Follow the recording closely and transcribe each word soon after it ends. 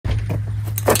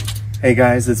Hey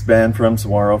guys, it's Ben from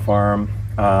Saguaro Farm.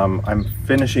 I'm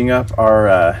finishing up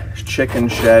our chicken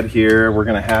shed here. We're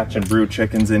gonna hatch and brew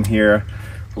chickens in here.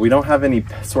 We don't have any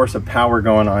source of power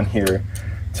going on here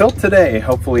till today.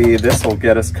 Hopefully this will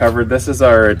get us covered. This is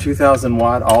our 2000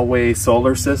 watt Allwei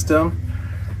solar system.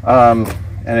 And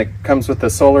it comes with a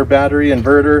solar battery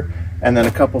inverter and then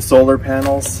a couple solar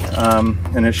panels.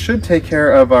 And it should take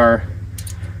care of our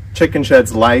chicken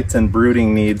shed's lights and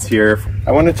brooding needs here.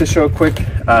 I wanted to show a quick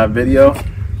video,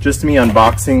 just me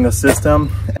unboxing the system.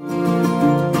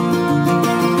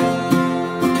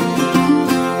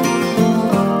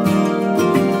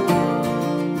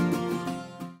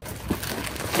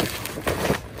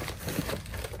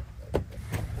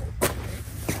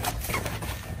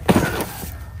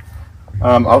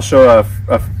 I'll show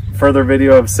a further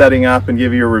video of setting up and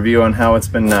give you a review on how it's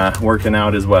been working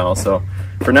out as well. So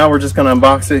for now, we're just going to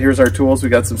unbox it. Here's our tools. We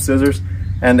got some scissors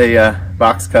and a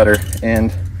box cutter,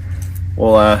 and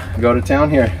we'll go to town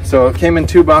here. So it came in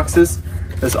 2 boxes,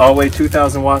 this Allwei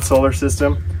 2000 watt solar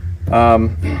system.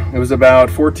 It was about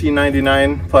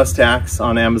 $14.99 plus tax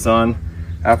on Amazon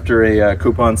after a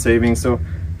coupon saving. So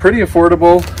pretty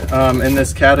affordable in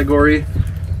this category.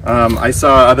 I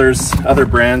saw other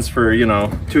brands for, you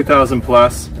know, 2,000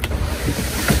 plus,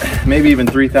 maybe even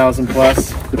 3,000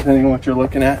 plus, depending on what you're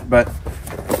looking at. But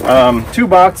 2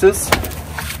 boxes.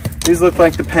 These look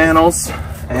like the panels,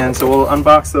 and so we'll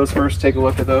unbox those first, take a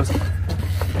look at those.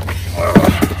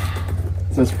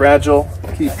 This is fragile,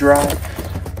 keep dry.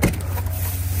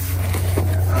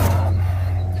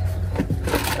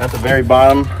 At the very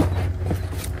bottom,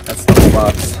 that's the whole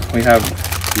box. We have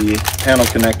the panel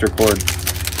connector cord.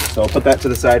 So I'll put that to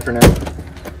the side for now,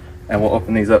 and we'll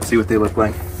open these up, see what they look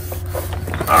like.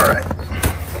 All right.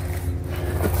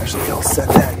 Actually, I'll set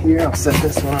that here. I'll set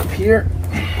this one up here.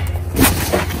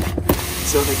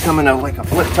 So they come in like a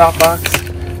flip-top box.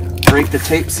 Break the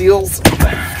tape seals.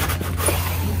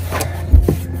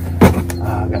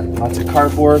 Got lots of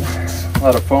cardboard, a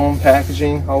lot of foam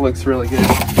packaging. All looks really good.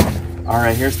 All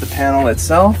right, here's the panel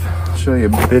itself. I'll show you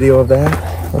a video of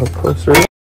that a little closer.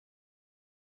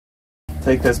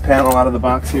 Take this panel out of the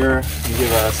box here and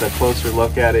give us a closer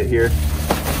look at it here.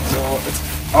 So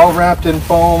it's all wrapped in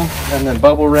foam and then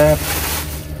bubble wrap,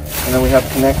 and then we have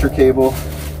connector cable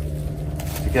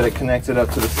to get it connected up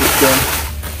to the system.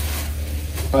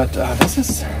 But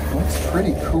this looks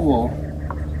pretty cool.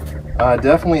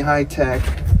 Definitely high tech.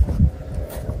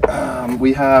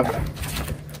 We have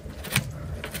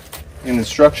an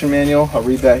instruction manual. I'll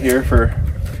read that here for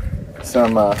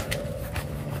some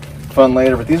fun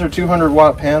later. But these are 200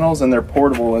 watt panels, and they're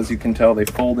portable. As you can tell, they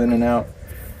fold in and out,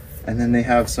 and then they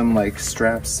have some like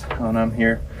straps on them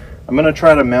here. I'm going to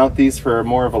try to mount these for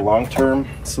more of a long-term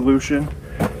solution,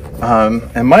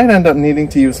 and might end up needing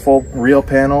to use full real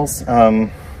panels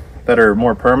that are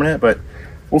more permanent, but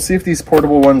we'll see if these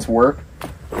portable ones work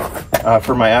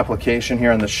for my application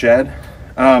here in the shed.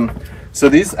 So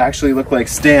these actually look like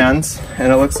stands,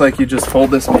 and it looks like you just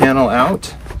fold this panel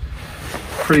out,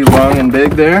 pretty long and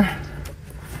big there,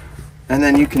 and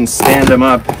then you can stand them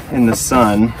up in the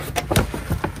sun.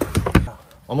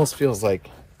 Almost feels like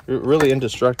really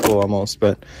indestructible almost,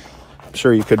 but I'm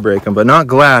sure you could break them, but not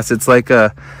glass. It's like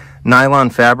a nylon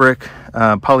fabric,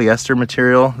 polyester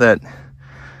material that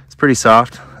it's pretty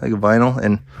soft, like a vinyl.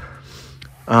 And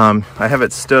I have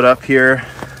it stood up here,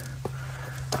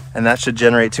 and that should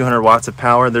generate 200 watts of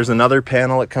power. There's another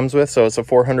panel it comes with, so it's a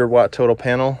 400 watt total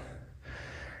panel.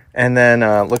 And then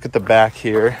look at the back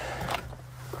here.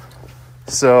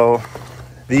 So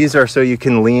these are so you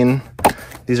can lean.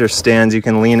 These are stands, you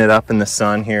can lean it up in the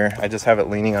sun here. I just have it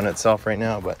leaning on itself right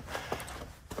now, but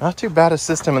not too bad a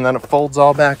system. And then it folds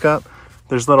all back up.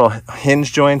 There's little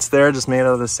hinge joints there, just made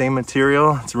out of the same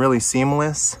material. It's really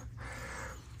seamless.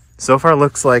 So far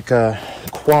looks like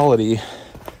quality.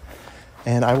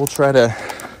 And I will try to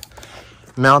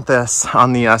mount this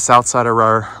on the south side of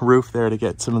our roof there to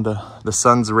get some of the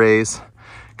sun's rays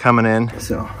coming in.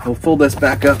 So we'll fold this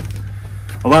back up.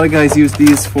 A lot of guys use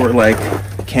these for like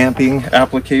camping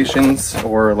applications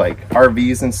or like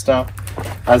RVs and stuff,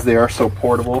 as they are so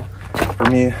portable. For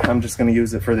me, I'm just going to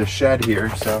use it for this shed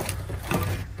here. So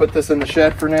put this in the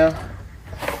shed for now.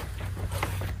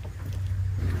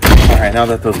 All right, now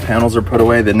that those panels are put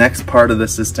away, the next part of the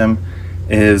system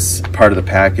is part of the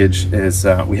package is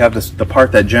we have the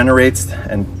part that generates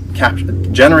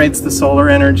the solar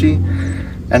energy,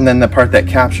 and then the part that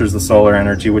captures the solar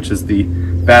energy, which is the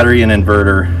battery and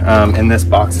inverter in this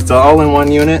box. It's all in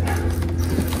one unit.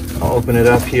 I'll open it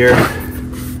up here.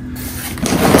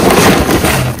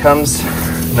 It comes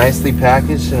nicely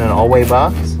packaged in an Allwei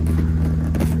box.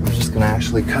 I'm just gonna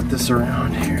actually cut this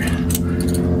around here.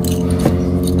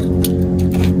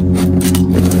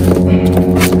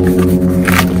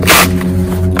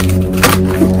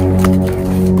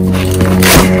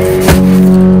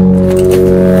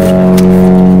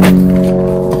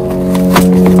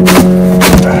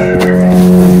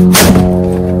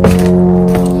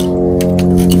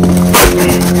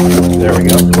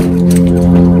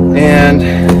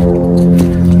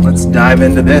 dive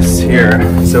into this here.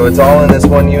 So it's all in this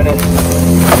one unit.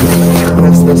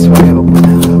 Turn this way, open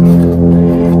it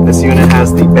up. This unit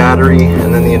has the battery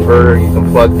and then the inverter. You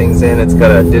can plug things in. It's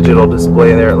got a digital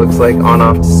display there, it looks like,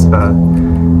 on-off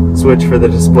switch for the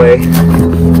display.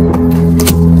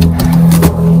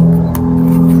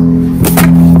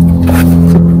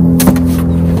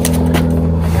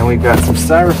 And we've got some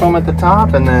styrofoam at the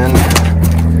top, and then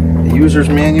the user's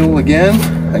manual again.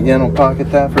 Again, we'll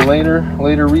pocket that for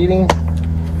later reading.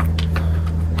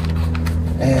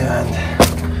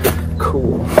 And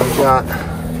cool, we've got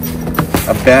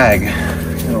a bag,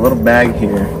 a little bag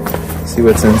here. See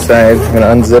what's inside. I'm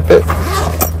gonna unzip it.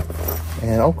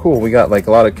 And oh cool, we got like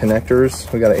a lot of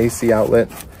connectors. We got an AC outlet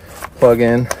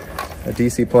plug-in, a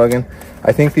DC plug-in.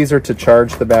 I think these are to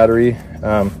charge the battery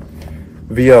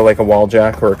via like a wall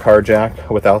jack or a car jack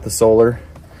without the solar.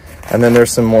 And then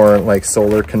there's some more like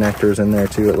solar connectors in there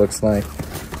too, it looks like.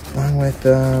 Along with,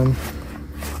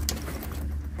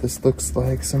 this looks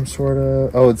like some sort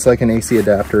of, oh, it's like an AC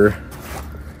adapter.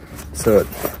 So it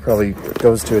probably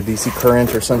goes to a DC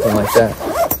current or something like that.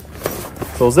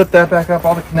 So we'll zip that back up,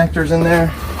 all the connectors in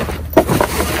there.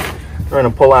 We're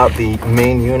gonna pull out the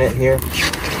main unit here.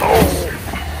 Oh.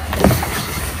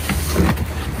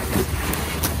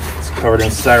 It's covered in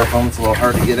styrofoam, it's a little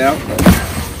hard to get out, but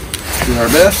do our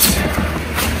best.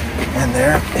 And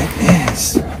there it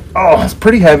is. Oh, it's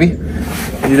pretty heavy.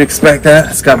 You'd expect that.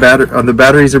 It's got the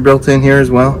batteries are built in here as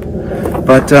well.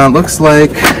 But looks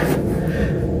like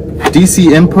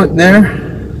DC input there.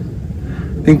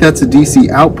 I think that's a DC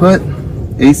output.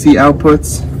 AC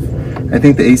outputs. I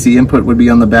think the AC input would be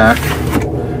on the back.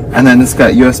 And then it's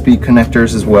got USB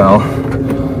connectors as well.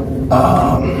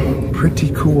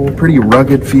 Pretty cool, pretty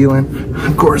rugged feeling.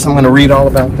 Of course, I'm going to read all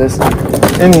about this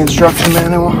in the instruction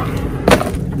manual.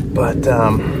 But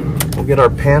we'll get our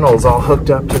panels all hooked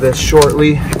up to this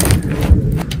shortly.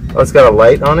 Oh, it's got a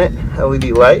light on it, LED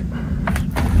light.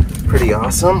 Pretty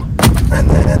awesome. And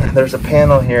then there's a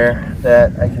panel here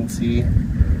that I can see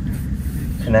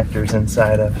connectors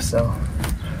inside of, so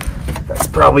that's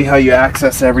probably how you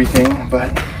access everything.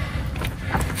 But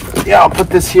yeah, I'll put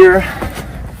this here.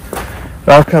 It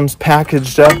all comes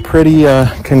packaged up pretty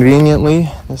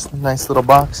conveniently, this nice little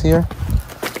box here.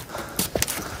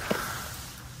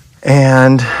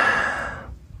 And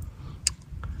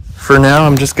for now,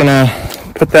 I'm just gonna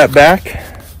put that back,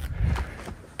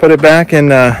 put it back, and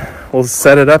we'll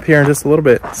set it up here in just a little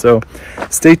bit. So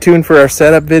stay tuned for our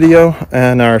setup video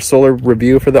and our solar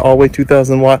review for the Allwei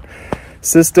 2000W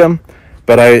system.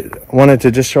 But I wanted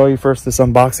to just show you first this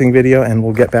unboxing video, and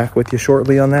we'll get back with you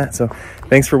shortly on that. So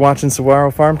thanks for watching Saguaro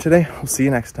Farm today. We'll see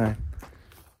you next time.